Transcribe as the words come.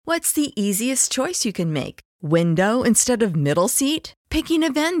What's the easiest choice you can make? Window instead of middle seat? Picking a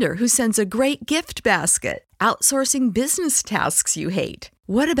vendor who sends a great gift basket? Outsourcing business tasks you hate?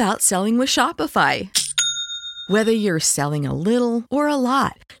 What about selling with Shopify? Whether you're selling a little or a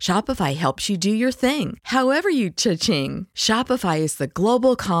lot, Shopify helps you do your thing, however you cha-ching. Shopify is the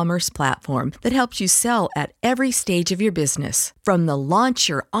global commerce platform that helps you sell at every stage of your business. From the launch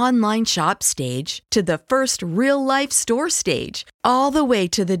your online shop stage to the first real-life store stage, all the way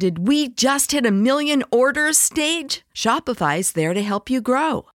to the did we just hit a million orders stage. Shopify's there to help you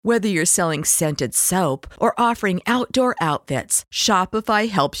grow. Whether you're selling scented soap or offering outdoor outfits, Shopify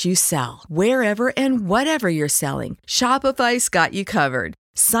helps you sell. Wherever and whatever you're selling, Shopify's got you covered.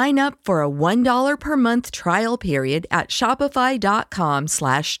 Sign up for a $1 per month trial period at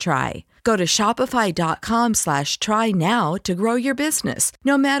shopify.com/try. Go to shopify.com/try now to grow your business,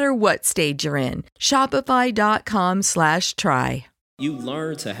 no matter what stage you're in. Shopify.com/try. You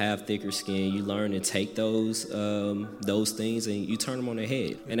learn to have thicker skin. You learn to take those things and you turn them on their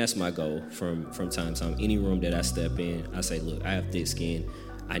head. And that's my goal from time to time. Any room that I step in, I say, look, I have thick skin.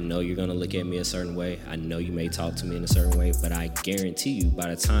 I know you're going to look at me a certain way. I know you may talk to me in a certain way, but I guarantee you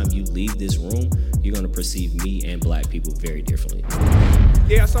by the time you leave this room, you're going to perceive me and black people very differently.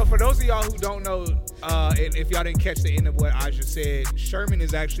 Yeah, so for those of y'all who don't know, and if y'all didn't catch the end of what I just said, Sherman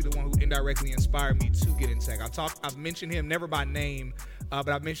is actually the one who indirectly inspired me to get in tech. I've mentioned him, never by name, but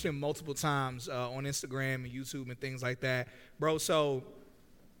I've mentioned him multiple times on Instagram and YouTube and things like that. Bro, so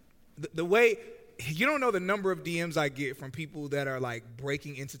the way... You don't know the number of DMs I get from people that are like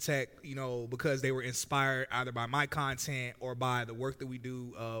breaking into tech, you know, because they were inspired either by my content or by the work that we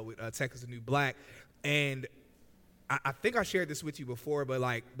do with Tech is the New Black. And I think I shared this with you before, but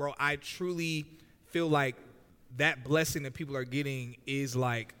like, bro, I truly feel like that blessing that people are getting is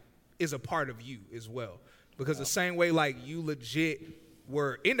a part of you as well. Because the same way like you legit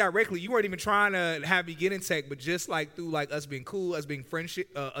were indirectly, you weren't even trying to have me get in tech, but just like through like us being cool, us being friendship,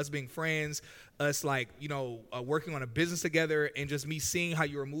 us being friends, us like, you know, working on a business together, and just me seeing how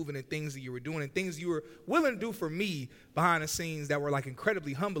you were moving and things that you were doing and things you were willing to do for me behind the scenes that were like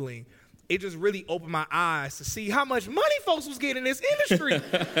incredibly humbling. It just really opened my eyes to see how much money folks was getting in this industry.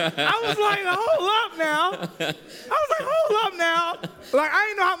 I was like, hold up now. Like, I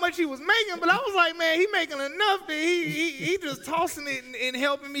didn't know how much he was making, but I was like, man, he making enough that he just tossing it and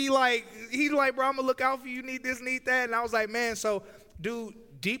helping me. Like, he's like, bro, I'm going to look out for you, need this, need that. And I was like, man, so, dude,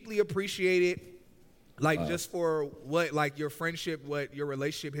 deeply appreciate it. Like, just for what, like, your friendship, what your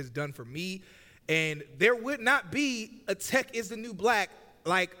relationship has done for me. And there would not be a Tech is the New Black,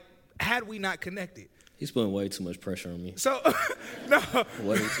 like, had we not connected. He's putting way too much pressure on me. So, no.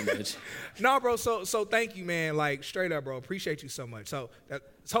 Way too much. No, bro, so thank you, man. Like, straight up, bro. Appreciate you so much. So, that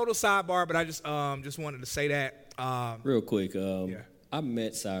total sidebar, but I just wanted to say that. Real quick, I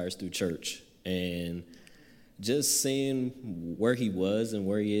met Cyrus through church, and just seeing where he was and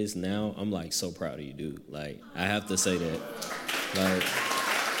where he is now, I'm, like, so proud of you, dude. Like, I have to say that. Like,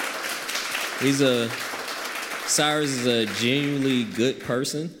 Cyrus is a genuinely good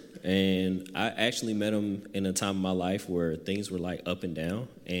person. And I actually met him in a time in my life where things were like up and down,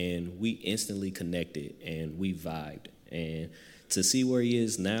 and we instantly connected and we vibed. And to see where he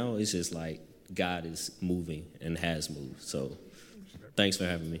is now, it's just like God is moving and has moved. So thanks for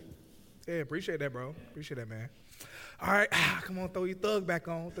having me. Yeah, appreciate that, bro. Appreciate that, man. All right, come on, throw your thug back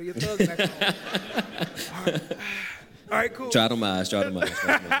on. Throw your thug back on. All right, cool. Try them eyes. All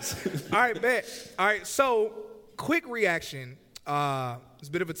right, bet. All right, so quick reaction. It's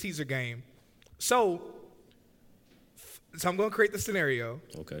a bit of a teaser game. So I'm going to create the scenario.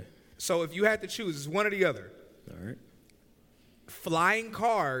 Okay. So if you had to choose, it's one or the other. All right. Flying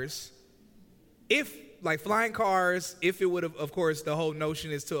cars, if it would have, of course, the whole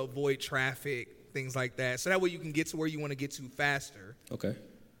notion is to avoid traffic, things like that. So that way you can get to where you want to get to faster. Okay.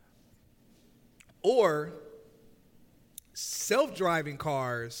 Or self-driving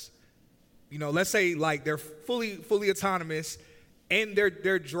cars, you know, let's say like they're fully autonomous, and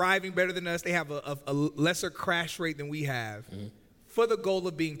they're driving better than us. They have a lesser crash rate than we have for the goal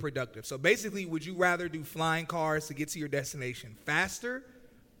of being productive. So basically, would you rather do flying cars to get to your destination faster,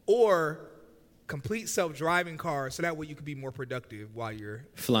 or complete self-driving cars so that way you can be more productive while you're...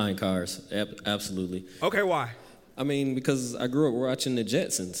 Flying cars, absolutely. Okay, why? I mean, because I grew up watching the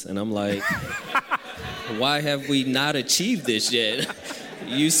Jetsons, and I'm like, why have we not achieved this yet?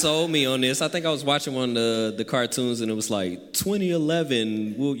 You sold me on this. I think I was watching one of the cartoons, and it was like,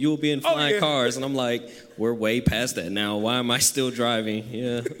 2011, you'll be in flying cars. And I'm like, we're way past that now. Why am I still driving?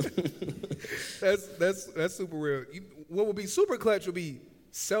 Yeah. That's super real. What would be super clutch would be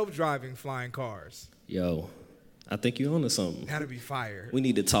self-driving flying cars. Yo, I think you're onto something. That'd be fire. We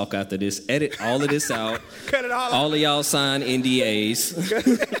need to talk after this. Edit all of this out. Cut it all out. All of y'all sign NDAs.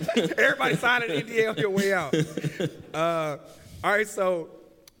 Everybody sign an NDA on your way out. All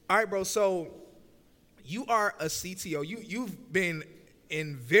right, bro. So you are a CTO. You've been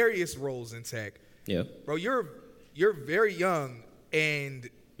in various roles in tech. Yeah. Bro, you're very young, and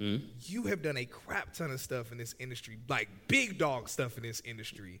you have done a crap ton of stuff in this industry, like big dog stuff in this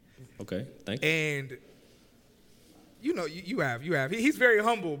industry. Okay, thank you. And you know, you have. He's very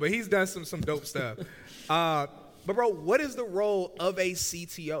humble, but he's done some dope stuff. But bro, what is the role of a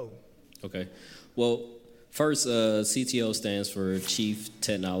CTO? Okay. Well, first, CTO stands for Chief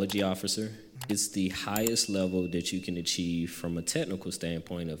Technology Officer. It's the highest level that you can achieve from a technical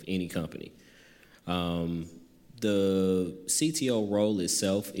standpoint of any company. The CTO role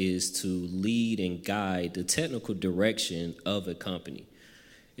itself is to lead and guide the technical direction of a company.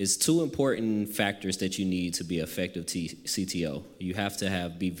 It's two important factors that you need to be an effective CTO. You have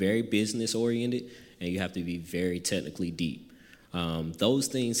to be very business oriented, and you have to be very technically deep. Those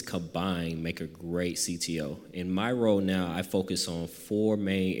things combined make a great CTO. In my role now, I focus on four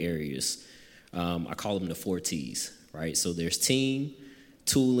main areas. I call them the 4 T's, right? So there's team,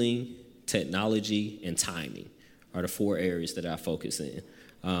 tooling, technology, and timing are the 4 areas that I focus in.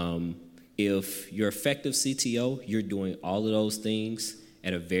 If you're effective CTO, you're doing all of those things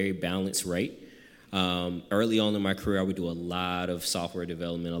at a very balanced rate. Early on in my career, I would do a lot of software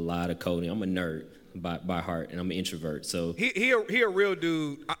development, a lot of coding. I'm a nerd by heart, and I'm an introvert. So he a real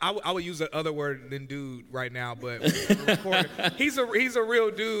dude. I would use another word than dude right now, but he's a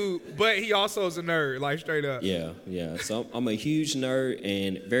real dude, but he also is a nerd, like straight up. Yeah. So I'm a huge nerd,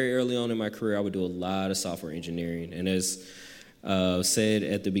 and very early on in my career, I would do a lot of software engineering. And as said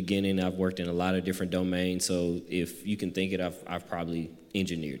at the beginning, I've worked in a lot of different domains. So if you can think it, I've probably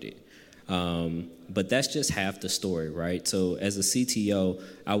engineered it. But that's just half the story, right? So as a CTO,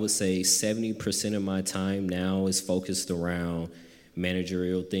 I would say 70% of my time now is focused around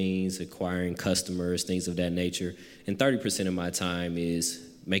managerial things, acquiring customers, things of that nature. And 30% of my time is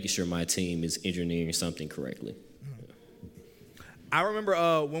making sure my team is engineering something correctly. I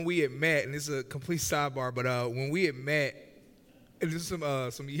remember when we had met, and this is a complete sidebar, but when we had met, and this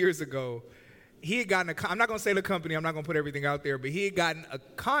is some years ago, he had gotten I'm not going to say the company, I'm not going to put everything out there, but he had gotten a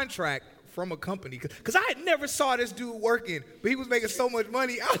contract from a company, because I had never saw this dude working, but he was making so much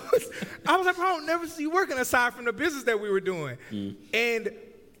money. I was like, bro, I don't never see you working aside from the business that we were doing. And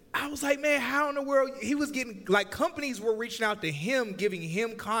I was like, man, how in the world? He was getting, like, companies were reaching out to him, giving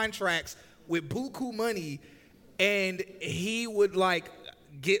him contracts with buku money, and he would, like,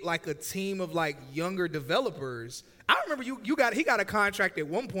 get, like, a team of, like, younger developers. I remember he got a contract at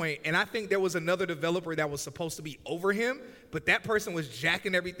one point, and I think there was another developer that was supposed to be over him, but that person was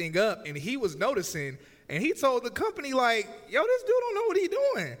jacking everything up, and he was noticing, and he told the company, like, yo, this dude don't know what he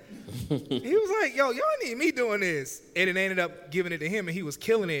doing. He was like, yo, y'all need me doing this. And it ended up giving it to him, and he was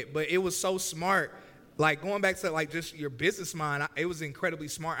killing it, but it was so smart. Like, going back to, like, just your business mind, it was incredibly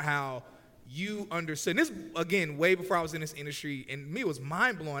smart how you understood. And this, again, way before I was in this industry, and me, it was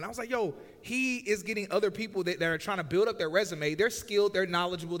mind-blowing. I was like, yo, he is getting other people that are trying to build up their resume. They're skilled, they're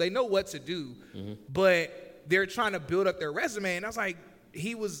knowledgeable, they know what to do, but they're trying to build up their resume. And I was like,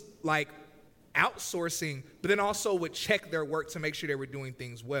 he was, like, outsourcing, but then also would check their work to make sure they were doing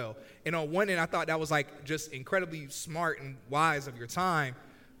things well. And on one end, I thought that was, like, just incredibly smart and wise of your time.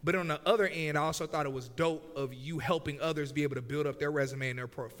 But on the other end, I also thought it was dope of you helping others be able to build up their resume and their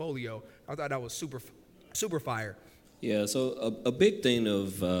portfolio. I thought that was super fire. Yeah, so a big thing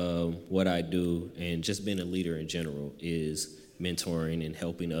of what I do and just being a leader in general is mentoring and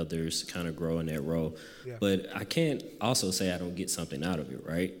helping others kind of grow in that role. Yeah. But I can't also say I don't get something out of it,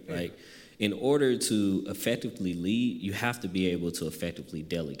 right? Yeah. Like, in order to effectively lead, you have to be able to effectively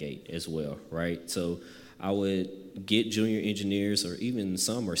delegate as well, right? So I would get junior engineers, or even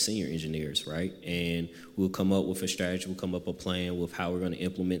some are senior engineers, right? And we'll come up with a strategy, we'll come up with a plan with how we're going to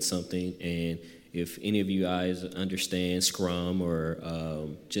implement something. And if any of you guys understand Scrum or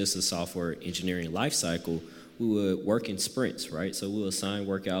just the software engineering life cycle, we would work in sprints, right? So we'll assign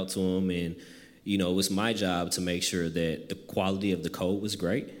work out to them, and you know, it was my job to make sure that the quality of the code was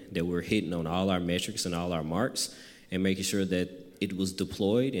great, that we're hitting on all our metrics and all our marks, and making sure that it was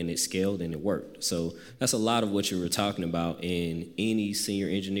deployed and it scaled and it worked. So that's a lot of what you were talking about in any senior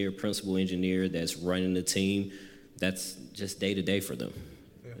engineer, principal engineer that's running the team. That's just day to day for them.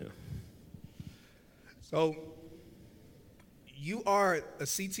 Yeah. So you are a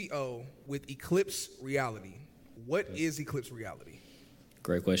CTO with Eclipse Reality. What is Eclipse Reality?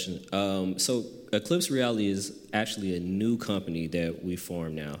 Great question. So Eclipse Reality is actually a new company that we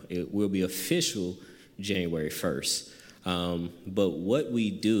formed now. It will be official January 1st. But what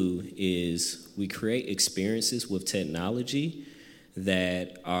we do is we create experiences with technology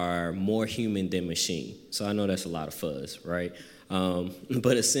that are more human than machine. So I know that's a lot of fuzz, right?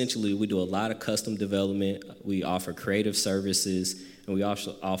 But essentially, we do a lot of custom development. We offer creative services, and we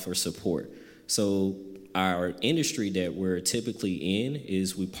also offer support. So our industry that we're typically in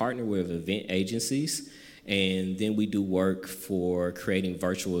is we partner with event agencies, and then we do work for creating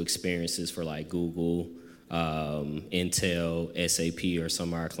virtual experiences for like Google, Intel, SAP, or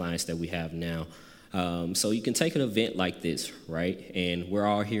some of our clients that we have now. So you can take an event like this, right? And we're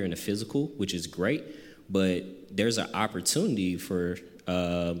all here in the physical, which is great, but there's an opportunity for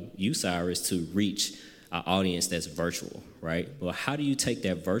you, Cyrus, to reach an audience that's virtual, right? Well, how do you take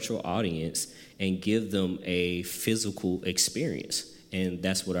that virtual audience and give them a physical experience? And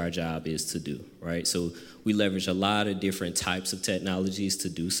that's what our job is to do, right? So we leverage a lot of different types of technologies to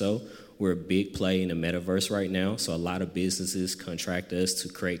do so. We're a big play in the metaverse right now, so a lot of businesses contract us to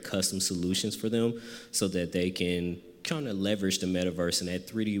create custom solutions for them so that they can kind of leverage the metaverse and that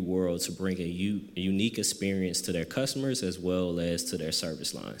 3D world to bring a unique experience to their customers as well as to their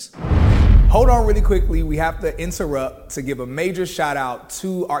service lines. Hold on really quickly. We have to interrupt to give a major shout out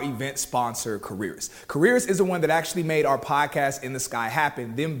to our event sponsor, Careers. Careers is the one that actually made our podcast In the Sky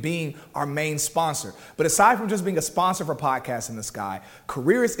happen, them being our main sponsor. But aside from just being a sponsor for Podcast In the Sky,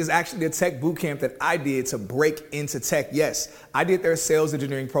 Careers is actually the tech bootcamp that I did to break into tech. Yes, I did their sales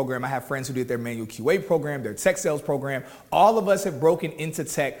engineering program. I have friends who did their manual QA program, their tech sales program. All of us have broken into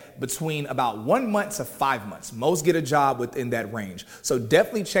tech between about 1 month to 5 months. Most get a job within that range. So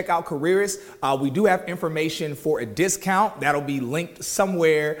definitely check out Careers. We do have information for a discount that'll be linked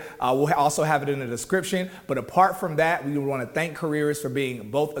somewhere. We'll also have it in the description. But apart from that, we want to thank Careers for being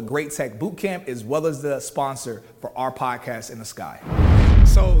both a great tech bootcamp as well as the sponsor for our podcast In the Sky.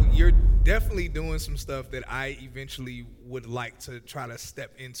 So you're definitely doing some stuff that I eventually would like to try to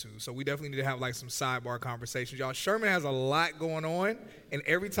step into. So we definitely need to have like some sidebar conversations. Y'all, Sherman has a lot going on. And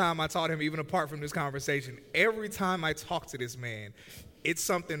every time I talk to him, even apart from this conversation, every time I talk to this man, it's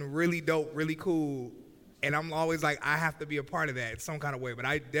something really dope, really cool, and I'm always like, I have to be a part of that in some kind of way. But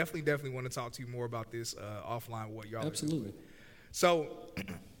I definitely want to talk to you more about this offline, what y'all Absolutely. are doing. So,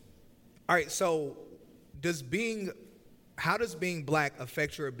 all right, so how does being black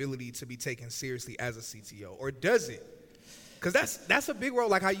affect your ability to be taken seriously as a CTO, or does it? Because that's a big role,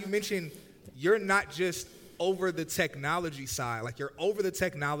 like how you mentioned, you're not just over the technology side, like you're over the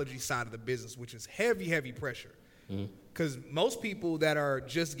technology side of the business, which is heavy pressure. Mm-hmm. Because most people that are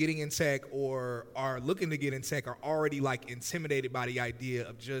just getting in tech or are looking to get in tech are already like intimidated by the idea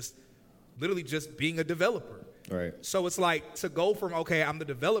of just literally just being a developer. Right. So it's like to go from, okay, I'm the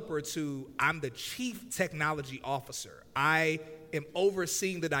developer to I'm the chief technology officer. I am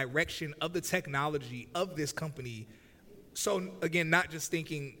overseeing the direction of the technology of this company. So again, not just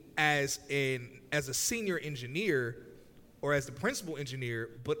thinking as a senior engineer or as the principal engineer,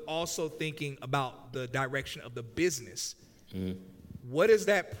 but also thinking about the direction of the business. Mm-hmm. What is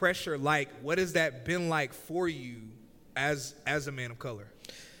that pressure like? What has that been like for you as a man of color?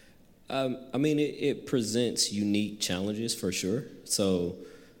 I mean, it presents unique challenges for sure. So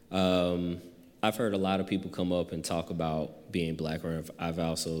I've heard a lot of people come up and talk about being black, or I've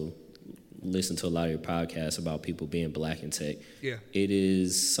also listened to a lot of your podcasts about people being black in tech. Yeah. It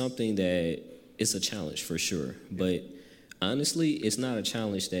is something that it's a challenge for sure, but honestly, it's not a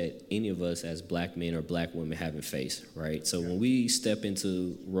challenge that any of us as black men or black women haven't faced, right? So when we step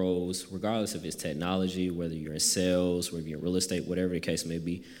into roles, regardless if it's technology, whether you're in sales, whether you're in real estate, whatever the case may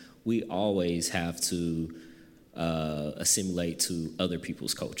be, we always have to assimilate to other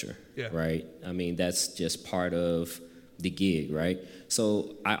people's culture, right? I mean, that's just part of the gig, right?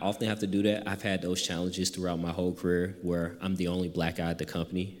 So I often have to do that. I've had those challenges throughout my whole career where I'm the only black guy at the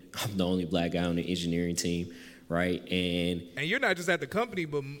company. I'm the only black guy on the engineering team. Right, and you're not just at the company,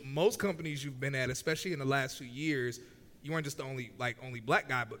 but most companies you've been at, especially in the last few years, you weren't just the only black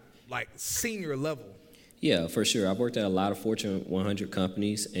guy, but like senior level. Yeah, for sure. I've worked at a lot of Fortune 100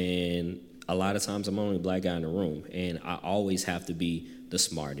 companies, and a lot of times I'm the only black guy in the room, and I always have to be the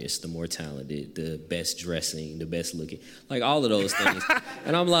smartest, the more talented, the best dressing, the best looking, like all of those things.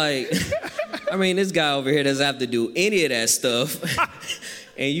 And I'm like, I mean, this guy over here doesn't have to do any of that stuff.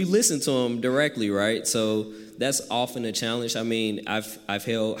 And you listen to him directly, right? So that's often a challenge. I mean, I've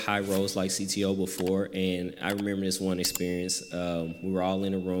held high roles like CTO before, and I remember this one experience. We were all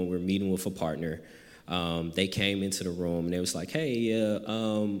in a room. We were meeting with a partner. They came into the room, and they was like, hey,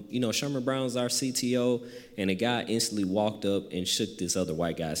 Sherman Brown's our CTO. And the guy instantly walked up and shook this other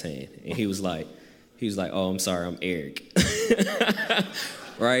white guy's hand. And he was like, oh, I'm sorry, I'm Eric.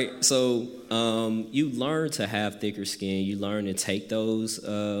 right? So you learn to have thicker skin. You learn to take those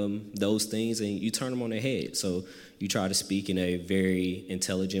things and you turn them on their head. So you try to speak in a very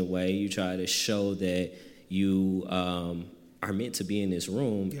intelligent way. You try to show that you are meant to be in this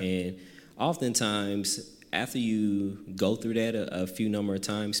room. Yeah. And oftentimes, after you go through that a few number of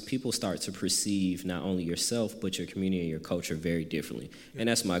times, people start to perceive not only yourself, but your community and your culture very differently. Yeah. And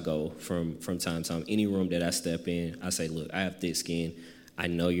that's my goal from time to time. Any room that I step in, I say, look, I have thick skin. I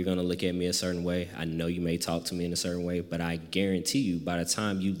know you're going to look at me a certain way. I know you may talk to me in a certain way, but I guarantee you by the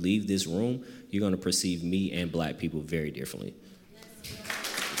time you leave this room, you're going to perceive me and black people very differently.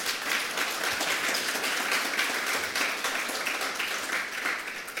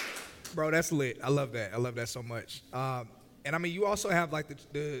 Bro, that's lit. I love that. I love that so much. And I mean, you also have like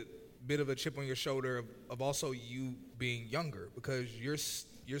the bit of a chip on your shoulder of also you being younger because you're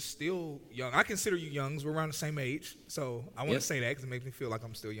still young. I consider you young. We're around the same age, so I want to say that because it makes me feel like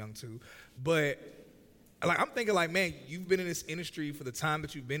I'm still young too. But like I'm thinking, like, man, you've been in this industry for the time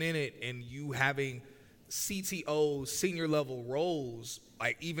that you've been in it, and you having CTO senior level roles,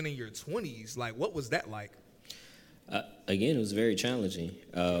 like even in your 20s. Like, what was that like? Again, it was very challenging.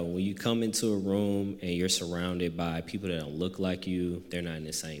 When you come into a room and you're surrounded by people that don't look like you, they're not in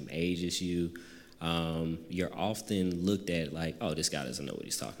the same age as you, you're often looked at like, oh, this guy doesn't know what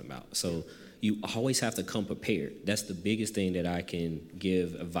he's talking about. So you always have to come prepared. That's the biggest thing that I can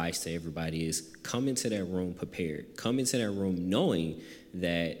give advice to everybody is come into that room prepared. Come into that room knowing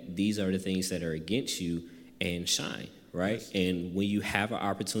that these are the things that are against you and shine, right? Yes. And when you have an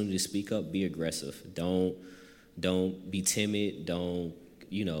opportunity to speak up, be aggressive. Don't be timid. Don't,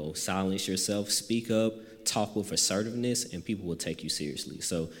 silence yourself. Speak up, talk with assertiveness, and people will take you seriously.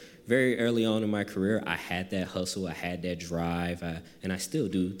 So very early on in my career, I had that hustle. I had that drive, and I still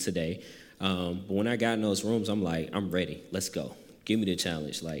do today. But when I got in those rooms, I'm like, I'm ready. Let's go. Give me the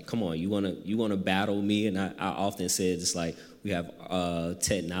challenge. Like, come on, you wanna battle me? And I often said it's like we have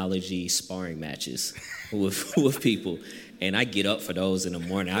technology sparring matches with people. And I get up for those in the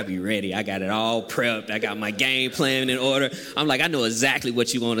morning. I be ready. I got it all prepped. I got my game plan in order. I'm like, I know exactly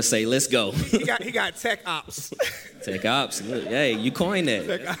what you want to say. Let's go. He got tech ops. Tech ops. Hey, you coined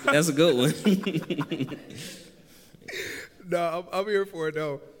that. That's a good one. No, I'm here for it,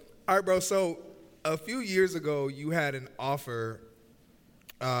 though. All right, bro. So a few years ago, you had an offer.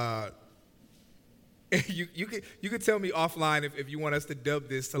 You could tell me offline if you want us to dub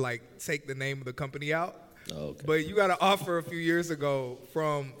this to, like, take the name of the company out. Oh, okay. But you got an offer a few years ago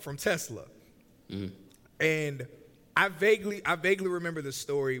from Tesla. Mm-hmm. And I vaguely remember the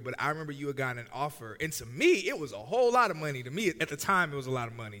story, but I remember you had gotten an offer. And to me, it was a whole lot of money. To me, at the time, it was a lot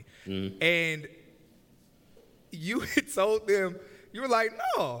of money. Mm-hmm. And you had told them, you were like,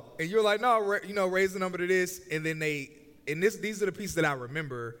 no. And you were like, no, raise the number to this. And then these are the pieces that I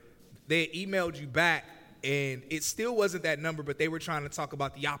remember. They emailed you back. And it still wasn't that number, but they were trying to talk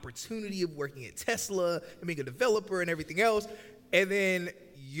about the opportunity of working at Tesla and being a developer and everything else. And then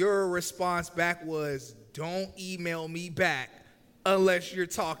your response back was, don't email me back unless you're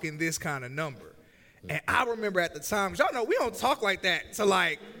talking this kind of number. And I remember at the time, y'all know we don't talk like that. So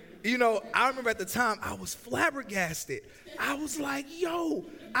I remember at the time I was flabbergasted. I was like, yo,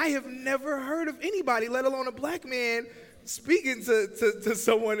 I have never heard of anybody, let alone a black man, speaking to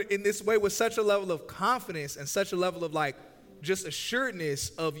someone in this way with such a level of confidence and such a level of like just assuredness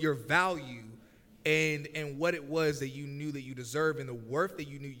of your value and what it was that you knew that you deserved and the worth that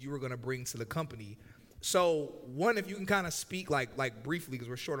you knew you were going to bring to the company. So one, if you can kind of speak like briefly because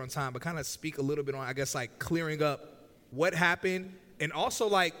we're short on time, but kind of speak a little bit on, I guess, like clearing up what happened and also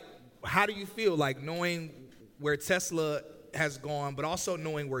like how do you feel like knowing where Tesla has gone, but also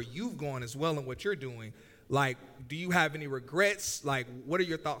knowing where you've gone as well and what you're doing. Like, do you have any regrets? Like, what are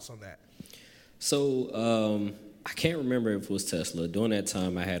your thoughts on that? So, I can't remember if it was Tesla. During that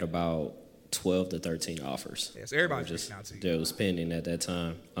time, I had about 12 to 13 offers. Yes, everybody's reaching out to you. That was pending at that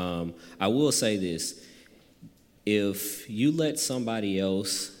time. I will say this. If you let somebody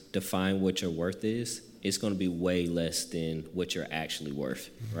else define what your worth is, it's going to be way less than what you're actually worth,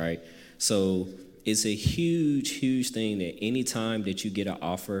 right? So, it's a huge, huge thing that any time that you get an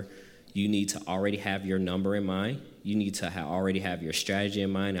offer, you need to already have your number in mind. You need to already have your strategy in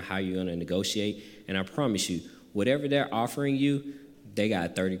mind and how you're going to negotiate. And I promise you, whatever they're offering you, they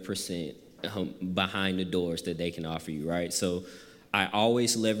got 30% behind the doors that they can offer you, right? So I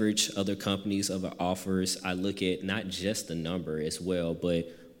always leverage other companies' other offers. I look at not just the number as well, but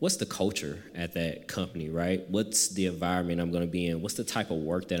what's the culture at that company, right? What's the environment I'm going to be in? What's the type of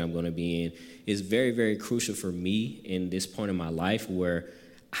work that I'm going to be in? It's very, very crucial for me in this point in my life where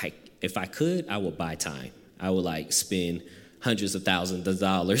if I could, I would buy time. I would spend hundreds of thousands of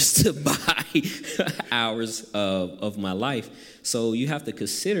dollars to buy hours of my life. So you have to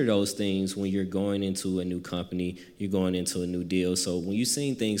consider those things when you're going into a new company, you're going into a new deal. So when you're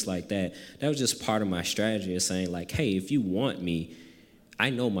seeing things like that, that was just part of my strategy of saying like, hey, if you want me, I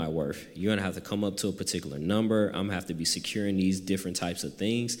know my worth. You're gonna have to come up to a particular number. I'm gonna have to be securing these different types of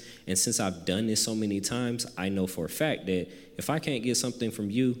things. And since I've done this so many times, I know for a fact that if I can't get something from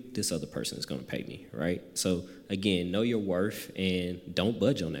you, this other person is gonna pay me, right? So again, know your worth and don't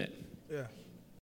budge on that. Yeah.